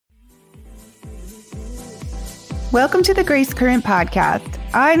Welcome to the Grace Current Podcast.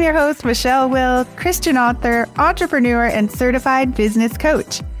 I'm your host, Michelle Will, Christian author, entrepreneur, and certified business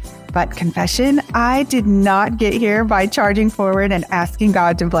coach. But confession, I did not get here by charging forward and asking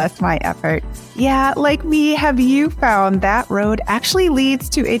God to bless my effort. Yeah, like me, have you found that road actually leads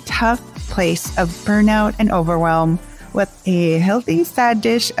to a tough place of burnout and overwhelm with a healthy side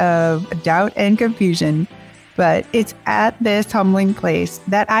dish of doubt and confusion? But it's at this humbling place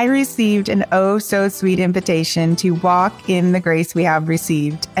that I received an oh so sweet invitation to walk in the grace we have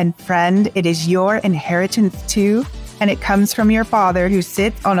received. And friend, it is your inheritance too. And it comes from your Father who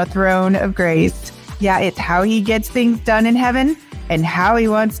sits on a throne of grace. Yeah, it's how he gets things done in heaven and how he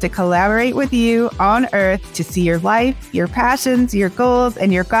wants to collaborate with you on earth to see your life, your passions, your goals,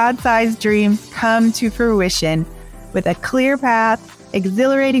 and your God-sized dreams come to fruition with a clear path,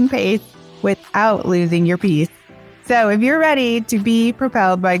 exhilarating pace, without losing your peace. So if you're ready to be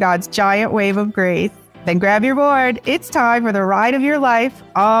propelled by God's giant wave of grace, then grab your board. It's time for the ride of your life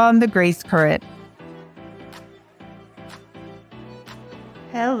on the Grace Current.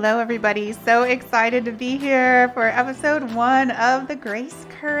 Hello, everybody. So excited to be here for episode 1 of the Grace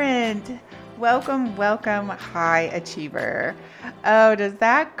Current. Welcome, welcome, high achiever. Oh, does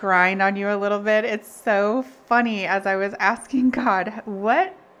that grind on you a little bit? It's so funny as I was asking God,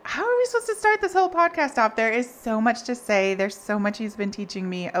 how are we supposed to start this whole podcast off? There is so much to say. There's so much he's been teaching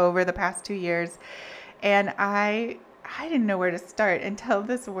me over the past 2 years. And I didn't know where to start until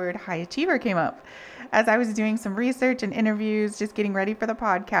this word high achiever came up. As I was doing some research and interviews, just getting ready for the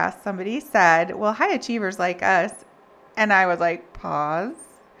podcast, somebody said, well, high achievers like us. And I was like, pause.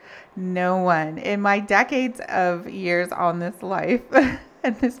 No one in my decades of years on this life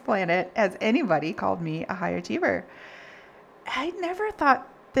and this planet has anybody called me a high achiever. I never thought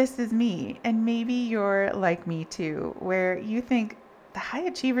this is me, and maybe you're like me too, where you think the high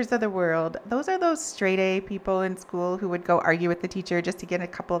achievers of the world, those are those straight A people in school who would go argue with the teacher just to get a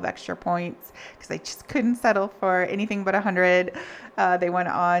couple of extra points because they just couldn't settle for anything but 100. They went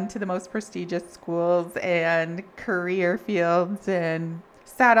on to the most prestigious schools and career fields and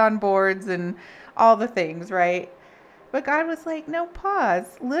sat on boards and all the things, right? But God was like, no,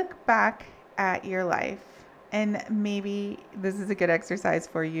 pause. Look back at your life. And maybe this is a good exercise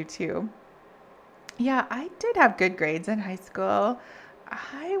for you too. Yeah, I did have good grades in high school.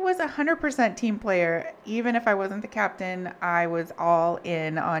 I was 100% team player. Even if I wasn't the captain, I was all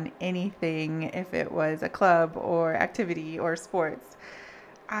in on anything, if it was a club or activity or sports.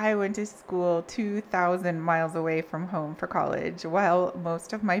 I went to school 2,000 miles away from home for college, while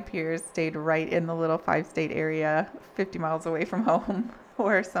most of my peers stayed right in the little 5-state area, 50 miles away from home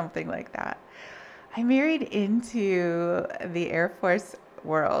or something like that. I married into the Air Force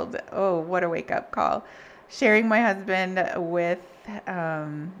world. Oh, what a wake-up call. Sharing my husband with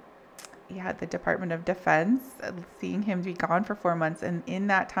the Department of Defense, seeing him be gone for 4 months, and in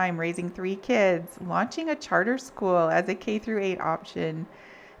that time raising 3 kids, launching a charter school as a K-8 option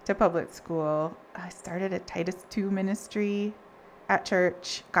to public school. I started a Titus II ministry at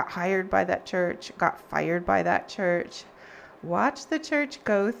church, got hired by that church, got fired by that church. Watched the church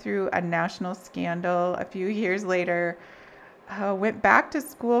go through a national scandal a few years later. Went back to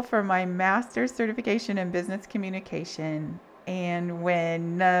school for my master's certification in business communication. And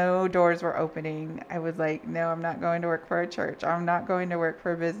when no doors were opening, I was like, no, I'm not going to work for a church. I'm not going to work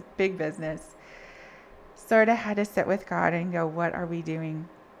for a big business. Sort of had to sit with God and go, what are we doing?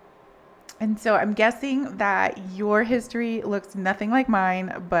 And so I'm guessing that your history looks nothing like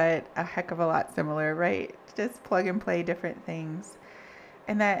mine, but a heck of a lot similar, right? Just plug and play different things.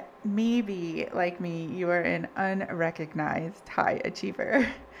 And that maybe, like me, you are an unrecognized high achiever.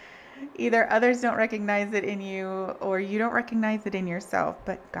 Either others don't recognize it in you or you don't recognize it in yourself,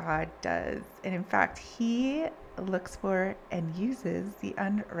 but God does. And in fact, he looks for and uses the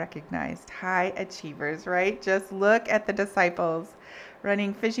unrecognized high achievers, right? Just look at the disciples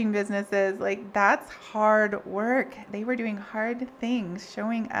running fishing businesses. Like, that's hard work. They were doing hard things,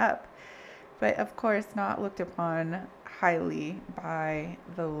 showing up. But of course, not looked upon highly by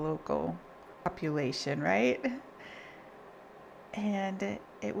the local population, right? And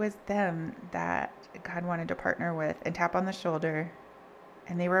it was them that God wanted to partner with and tap on the shoulder.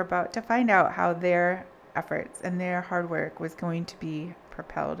 And they were about to find out how their efforts and their hard work was going to be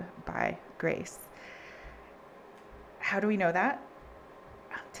propelled by grace. How do we know that?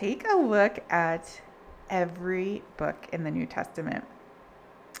 Take a look at every book in the New Testament.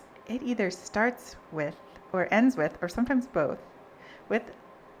 It either starts with or ends with, or sometimes both, with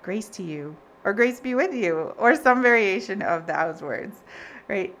grace to you or grace be with you or some variation of those words,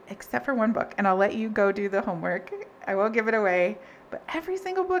 right? Except for one book. And I'll let you go do the homework. I won't give it away. But every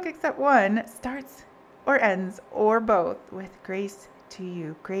single book except one starts or ends or both with grace to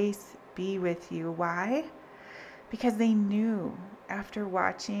you. Grace be with you. Why? Because they knew after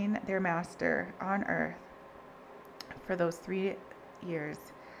watching their master on earth for those 3 years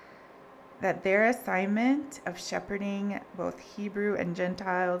that their assignment of shepherding both Hebrew and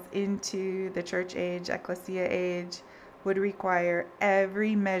Gentiles into the church age, ecclesia age, would require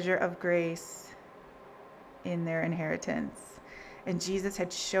every measure of grace in their inheritance. And Jesus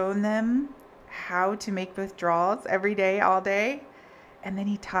had shown them how to make withdrawals every day, all day, and then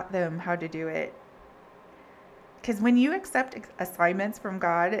he taught them how to do it. Because when you accept assignments from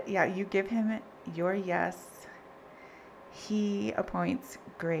God, you give him your yes, he appoints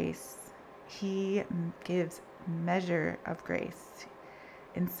grace. He gives measure of grace.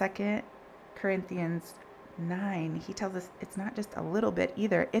 In 2 Corinthians 9, he tells us it's not just a little bit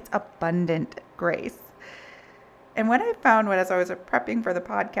either, it's abundant grace. And what I found as I was prepping for the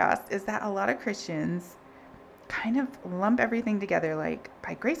podcast is that a lot of Christians kind of lump everything together, like,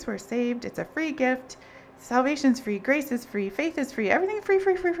 by grace we're saved, it's a free gift, salvation's free, grace is free, faith is free, everything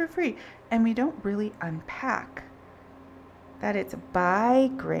free. And we don't really unpack that it's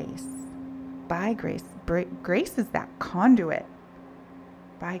by grace. By grace. Grace is that conduit.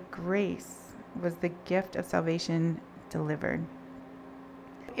 By grace was the gift of salvation delivered.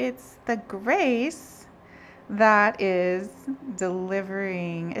 It's the grace that is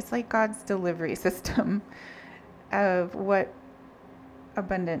delivering. It's like God's delivery system of what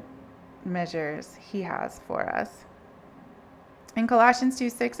abundant measures he has for us. In Colossians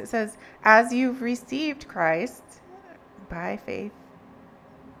 2:6, it says, as you've received Christ by faith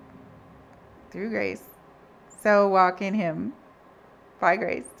through grace, so walk in him by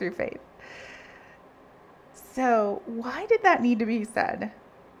grace through faith. So why did that need to be said?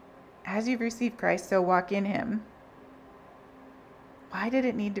 As you've received Christ, so walk in him. Why did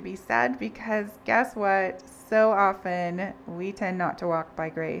it need to be said? Because guess what? So often we tend not to walk by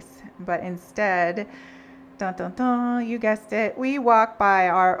grace, but instead, you guessed it, we walk by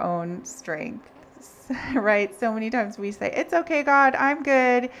our own strength. Right? So many times we say, it's okay, God, I'm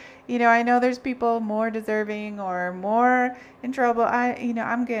good. I know there's people more deserving or more in trouble.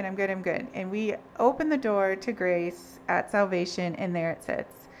 I'm good. And we open the door to grace at salvation, and there it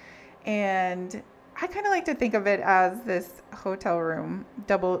sits. And I kind of like to think of it as this hotel room,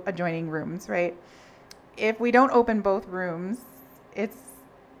 double adjoining rooms, right? If we don't open both rooms, it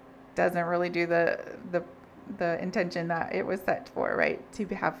doesn't really do the intention that it was set for, right? To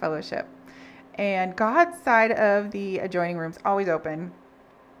have fellowship. And God's side of the adjoining rooms always open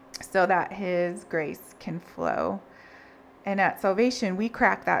so that his grace can flow. And at salvation, we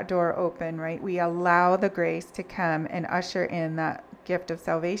crack that door open, right? We allow the grace to come and usher in that gift of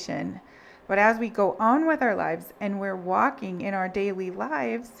salvation. But as we go on with our lives and we're walking in our daily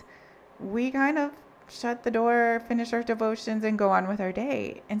lives, we kind of shut the door, finish our devotions, and go on with our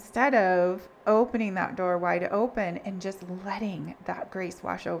day instead of opening that door wide open and just letting that grace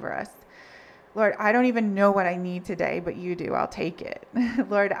wash over us. Lord, I don't even know what I need today, but you do. I'll take it.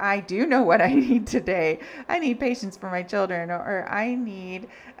 Lord, I do know what I need today. I need patience for my children, or I need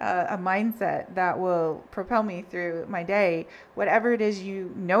a mindset that will propel me through my day. Whatever it is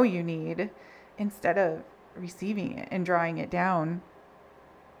you know you need, instead of receiving it and drawing it down.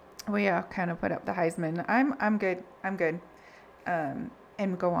 We kind of put up the Heisman. I'm good.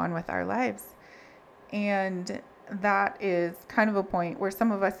 And go on with our lives. And that is kind of a point where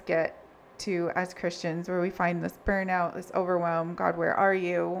some of us get to as Christians, where we find this burnout, this overwhelm. God, where are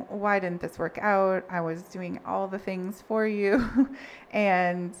you? Why didn't this work out? I was doing all the things for you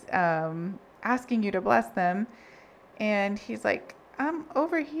and asking you to bless them. And he's like, I'm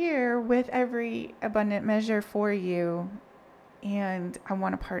over here with every abundant measure for you. And I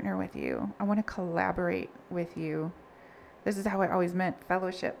want to partner with you. I want to collaborate with you. This is how I always meant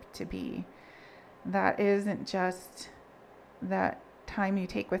fellowship to be. That isn't just that time you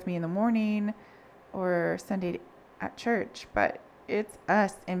take with me in the morning or Sunday at church, but it's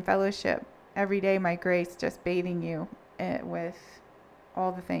us in fellowship every day. My grace just bathing you with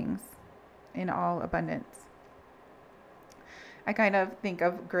all the things in all abundance. I kind of think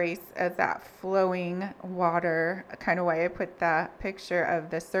of grace as that flowing water, kind of why I put that picture of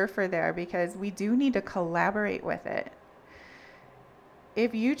the surfer there, because we do need to collaborate with it.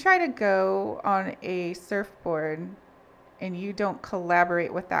 If you try to go on a surfboard and you don't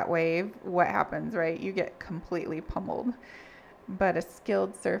collaborate with that wave, what happens, right? You get completely pummeled. But a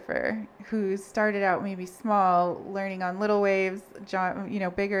skilled surfer who started out maybe small, learning on little waves,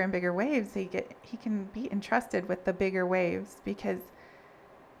 bigger and bigger waves, he can be entrusted with the bigger waves because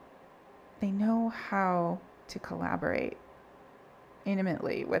they know how to collaborate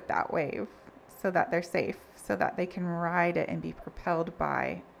intimately with that wave. so that they're safe, so that they can ride it and be propelled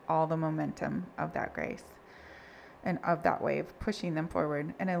by all the momentum of that grace and of that wave pushing them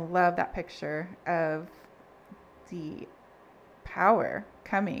forward. And I love that picture of the power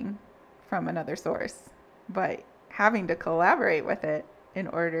coming from another source, but having to collaborate with it in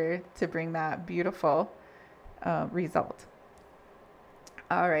order to bring that beautiful result.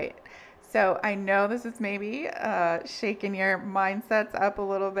 All right. So I know this is maybe shaking your mindsets up a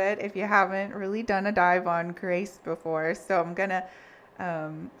little bit if you haven't really done a dive on grace before. So I'm going to,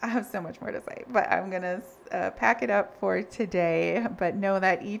 I have so much more to say, but I'm going to pack it up for today. But know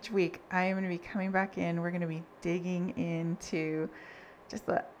that each week I am going to be coming back in. We're going to be digging into just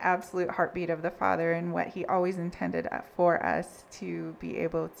the absolute heartbeat of the Father and what he always intended for us to be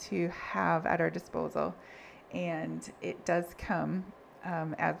able to have at our disposal. And it does come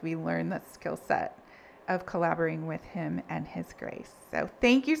as we learn the skill set of collaborating with him and his grace. So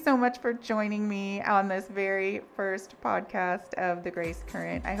thank you so much for joining me on this very first podcast of The Grace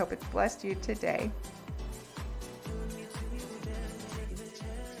Current. I hope it's blessed you today.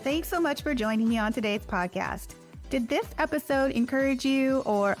 Thanks so much for joining me on today's podcast. Did this episode encourage you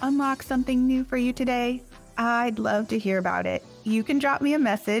or unlock something new for you today? I'd love to hear about it. You can drop me a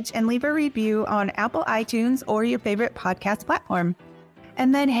message and leave a review on Apple iTunes or your favorite podcast platform.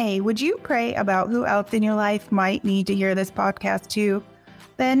 And then, hey, would you pray about who else in your life might need to hear this podcast too?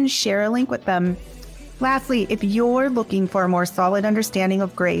 Then share a link with them. Lastly, if you're looking for a more solid understanding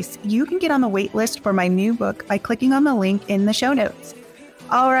of grace, you can get on the wait list for my new book by clicking on the link in the show notes.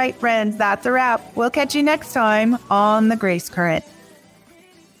 All right, friends, that's a wrap. We'll catch you next time on The Grace Current.